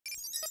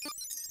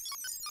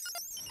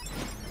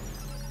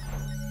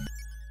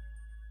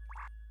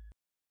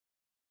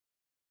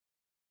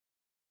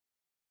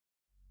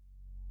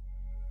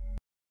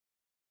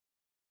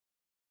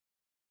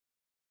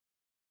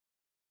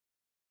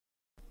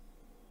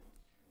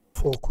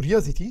For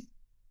curiosity,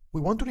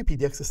 we want to repeat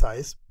the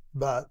exercise,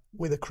 but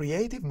with a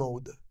creative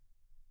mode.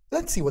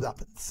 Let's see what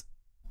happens.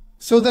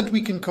 So that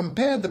we can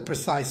compare the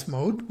precise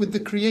mode with the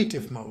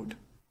creative mode.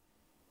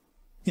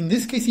 In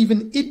this case,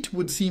 even it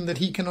would seem that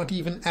he cannot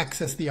even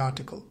access the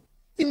article.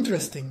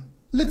 Interesting.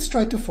 Let's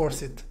try to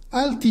force it.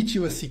 I'll teach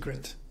you a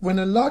secret. When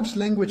a large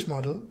language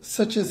model,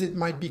 such as it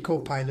might be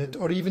Copilot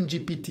or even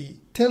GPT,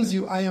 tells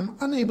you I am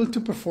unable to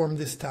perform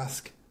this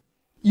task,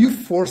 you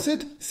force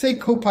it, say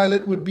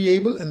Copilot would be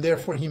able and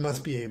therefore he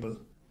must be able.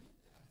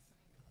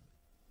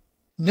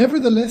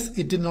 Nevertheless,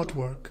 it did not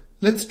work.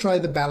 Let's try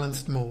the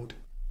balanced mode.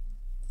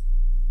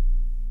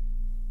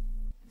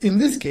 In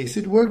this case,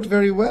 it worked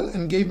very well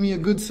and gave me a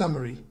good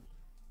summary.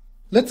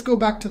 Let's go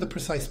back to the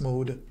precise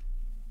mode.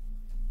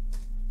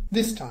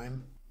 This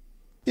time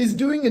is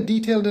doing a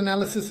detailed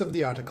analysis of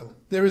the article.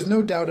 There is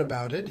no doubt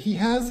about it. He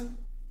has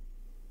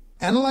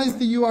analyzed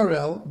the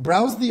URL,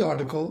 browsed the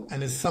article,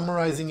 and is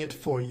summarizing it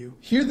for you.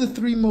 Here the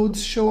three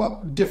modes show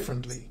up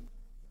differently.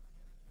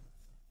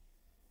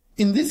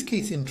 In this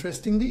case,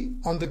 interestingly,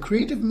 on the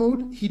creative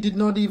mode, he did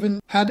not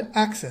even had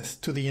access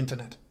to the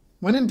internet.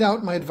 When in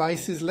doubt, my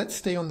advice is let's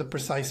stay on the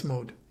precise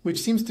mode, which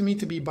seems to me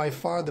to be by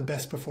far the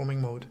best performing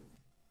mode.